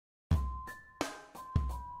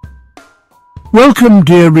Welcome,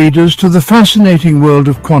 dear readers, to the fascinating world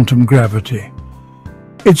of quantum gravity.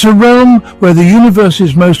 It's a realm where the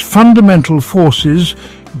universe's most fundamental forces,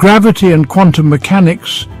 gravity and quantum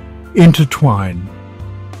mechanics, intertwine.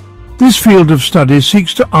 This field of study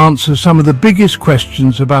seeks to answer some of the biggest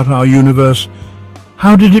questions about our universe.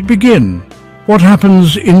 How did it begin? What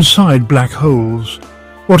happens inside black holes?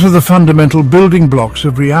 What are the fundamental building blocks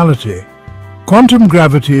of reality? Quantum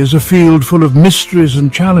gravity is a field full of mysteries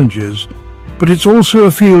and challenges, but it's also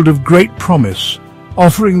a field of great promise,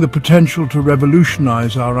 offering the potential to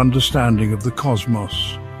revolutionize our understanding of the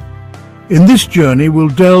cosmos. In this journey, we'll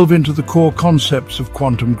delve into the core concepts of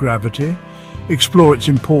quantum gravity, explore its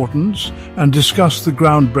importance, and discuss the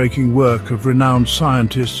groundbreaking work of renowned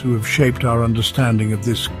scientists who have shaped our understanding of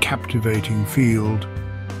this captivating field.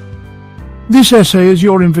 This essay is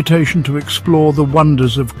your invitation to explore the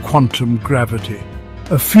wonders of quantum gravity,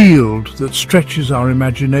 a field that stretches our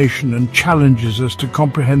imagination and challenges us to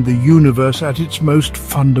comprehend the universe at its most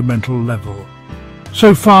fundamental level.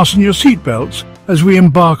 So fasten your seatbelts as we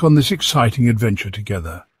embark on this exciting adventure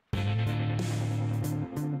together.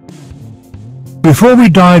 Before we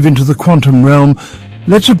dive into the quantum realm,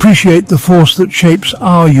 let's appreciate the force that shapes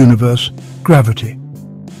our universe, gravity.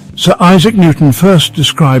 Sir Isaac Newton first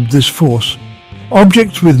described this force.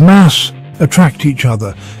 Objects with mass attract each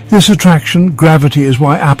other. This attraction, gravity, is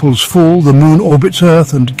why apples fall, the moon orbits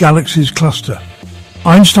Earth, and galaxies cluster.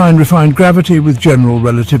 Einstein refined gravity with general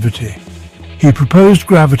relativity. He proposed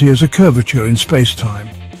gravity as a curvature in space-time.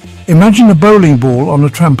 Imagine a bowling ball on a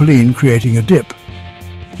trampoline creating a dip.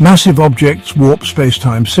 Massive objects warp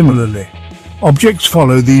space-time similarly. Objects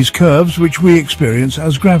follow these curves, which we experience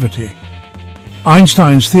as gravity.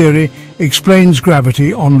 Einstein's theory explains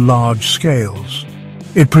gravity on large scales.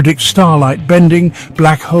 It predicts starlight bending,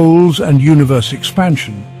 black holes, and universe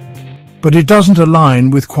expansion. But it doesn't align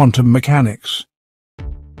with quantum mechanics.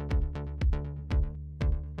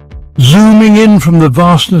 Zooming in from the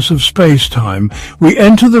vastness of space-time, we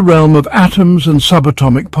enter the realm of atoms and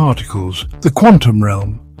subatomic particles, the quantum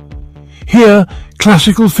realm. Here,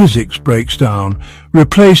 classical physics breaks down,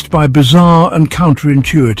 replaced by bizarre and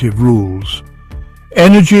counterintuitive rules.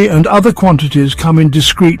 Energy and other quantities come in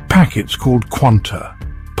discrete packets called quanta.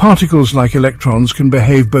 Particles like electrons can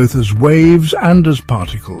behave both as waves and as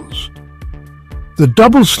particles. The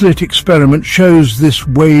double-slit experiment shows this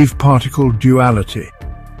wave-particle duality.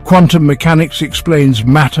 Quantum mechanics explains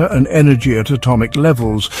matter and energy at atomic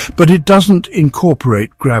levels, but it doesn't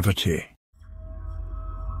incorporate gravity.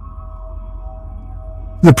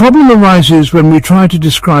 The problem arises when we try to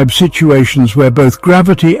describe situations where both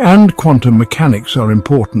gravity and quantum mechanics are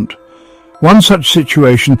important. One such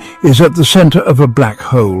situation is at the center of a black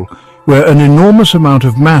hole, where an enormous amount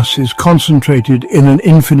of mass is concentrated in an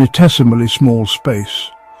infinitesimally small space.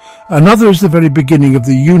 Another is the very beginning of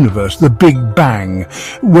the universe, the Big Bang,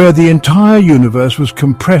 where the entire universe was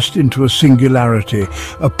compressed into a singularity,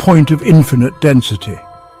 a point of infinite density.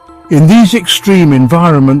 In these extreme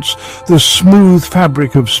environments, the smooth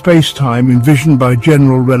fabric of space-time envisioned by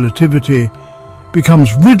general relativity becomes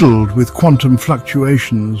riddled with quantum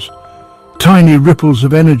fluctuations, tiny ripples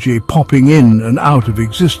of energy popping in and out of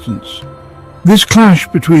existence. This clash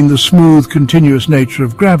between the smooth, continuous nature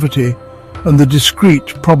of gravity and the discrete,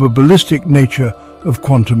 probabilistic nature of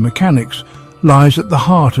quantum mechanics lies at the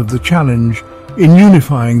heart of the challenge in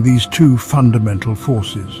unifying these two fundamental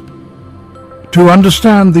forces. To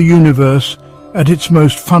understand the universe at its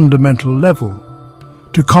most fundamental level,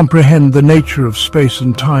 to comprehend the nature of space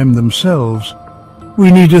and time themselves, we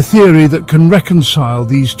need a theory that can reconcile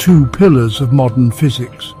these two pillars of modern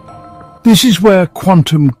physics. This is where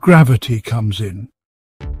quantum gravity comes in.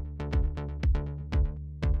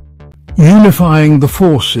 Unifying the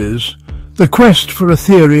forces, the quest for a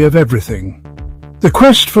theory of everything. The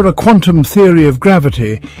quest for a quantum theory of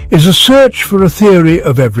gravity is a search for a theory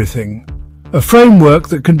of everything, a framework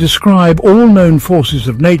that can describe all known forces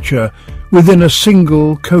of nature within a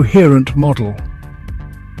single, coherent model.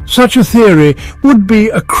 Such a theory would be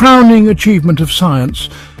a crowning achievement of science,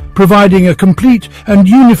 providing a complete and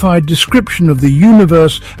unified description of the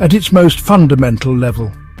universe at its most fundamental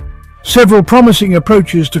level. Several promising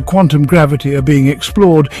approaches to quantum gravity are being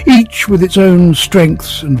explored, each with its own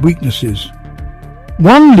strengths and weaknesses.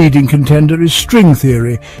 One leading contender is string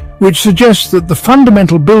theory, which suggests that the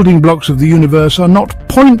fundamental building blocks of the universe are not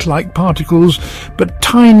point-like particles, but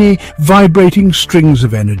tiny, vibrating strings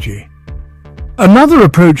of energy. Another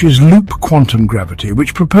approach is loop quantum gravity,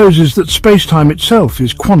 which proposes that space-time itself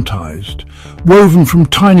is quantized, woven from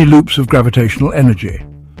tiny loops of gravitational energy.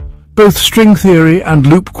 Both string theory and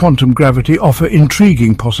loop quantum gravity offer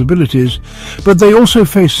intriguing possibilities, but they also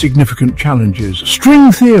face significant challenges.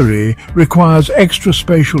 String theory requires extra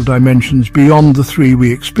spatial dimensions beyond the three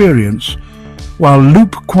we experience, while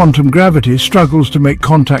loop quantum gravity struggles to make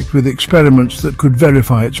contact with experiments that could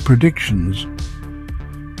verify its predictions.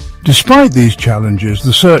 Despite these challenges,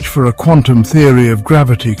 the search for a quantum theory of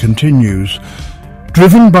gravity continues,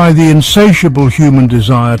 driven by the insatiable human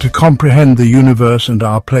desire to comprehend the universe and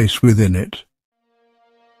our place within it.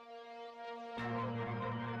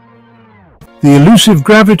 The elusive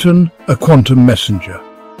graviton, a quantum messenger.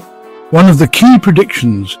 One of the key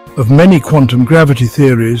predictions of many quantum gravity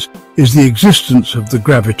theories is the existence of the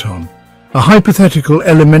graviton, a hypothetical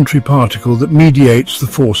elementary particle that mediates the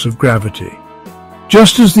force of gravity.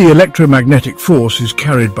 Just as the electromagnetic force is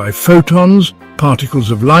carried by photons, particles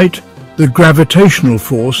of light, the gravitational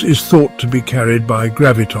force is thought to be carried by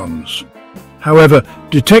gravitons. However,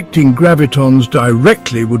 detecting gravitons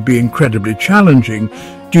directly would be incredibly challenging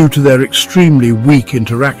due to their extremely weak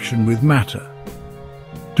interaction with matter.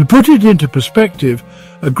 To put it into perspective,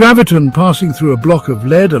 a graviton passing through a block of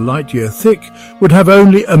lead a light year thick would have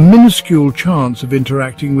only a minuscule chance of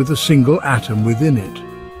interacting with a single atom within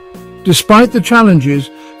it. Despite the challenges,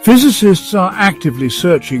 physicists are actively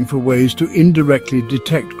searching for ways to indirectly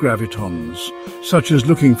detect gravitons, such as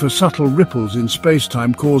looking for subtle ripples in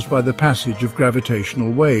space-time caused by the passage of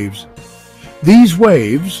gravitational waves. These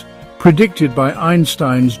waves, predicted by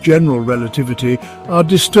Einstein's general relativity, are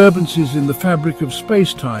disturbances in the fabric of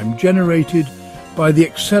space-time generated by the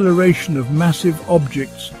acceleration of massive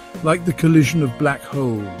objects like the collision of black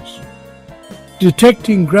holes.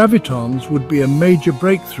 Detecting gravitons would be a major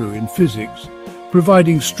breakthrough in physics,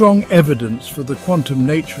 providing strong evidence for the quantum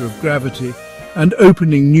nature of gravity and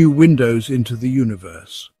opening new windows into the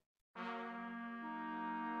universe.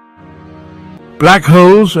 Black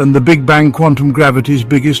holes and the Big Bang quantum gravity's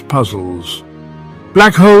biggest puzzles.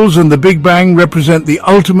 Black holes and the Big Bang represent the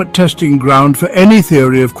ultimate testing ground for any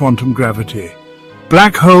theory of quantum gravity.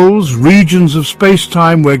 Black holes, regions of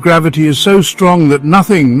space-time where gravity is so strong that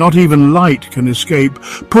nothing, not even light, can escape,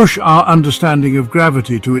 push our understanding of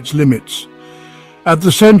gravity to its limits. At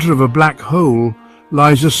the center of a black hole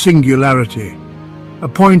lies a singularity, a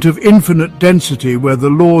point of infinite density where the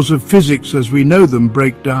laws of physics as we know them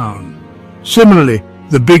break down. Similarly,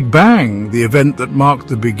 the Big Bang, the event that marked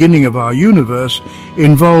the beginning of our universe,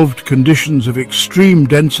 involved conditions of extreme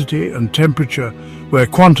density and temperature where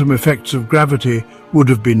quantum effects of gravity would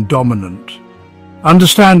have been dominant.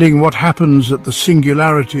 Understanding what happens at the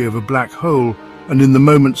singularity of a black hole and in the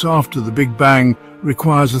moments after the Big Bang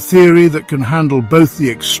requires a theory that can handle both the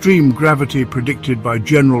extreme gravity predicted by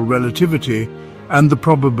general relativity and the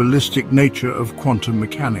probabilistic nature of quantum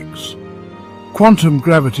mechanics. Quantum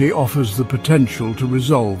gravity offers the potential to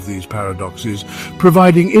resolve these paradoxes,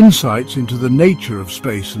 providing insights into the nature of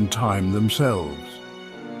space and time themselves.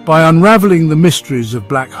 By unraveling the mysteries of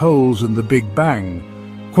black holes and the Big Bang,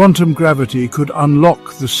 quantum gravity could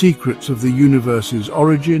unlock the secrets of the universe's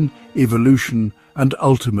origin, evolution, and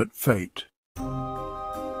ultimate fate.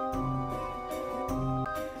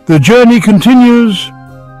 The journey continues,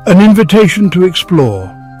 an invitation to explore.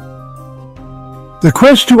 The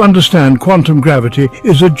quest to understand quantum gravity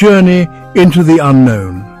is a journey into the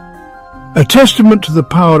unknown, a testament to the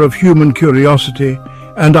power of human curiosity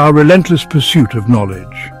and our relentless pursuit of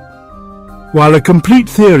knowledge. While a complete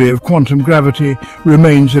theory of quantum gravity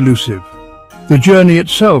remains elusive, the journey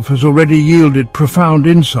itself has already yielded profound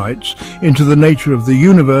insights into the nature of the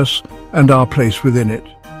universe and our place within it.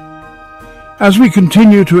 As we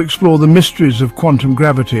continue to explore the mysteries of quantum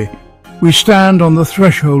gravity, we stand on the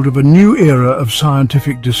threshold of a new era of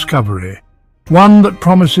scientific discovery, one that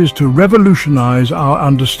promises to revolutionize our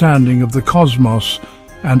understanding of the cosmos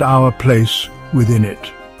and our place within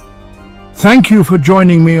it. Thank you for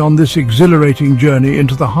joining me on this exhilarating journey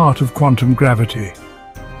into the heart of quantum gravity.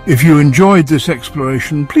 If you enjoyed this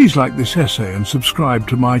exploration, please like this essay and subscribe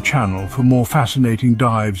to my channel for more fascinating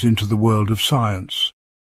dives into the world of science.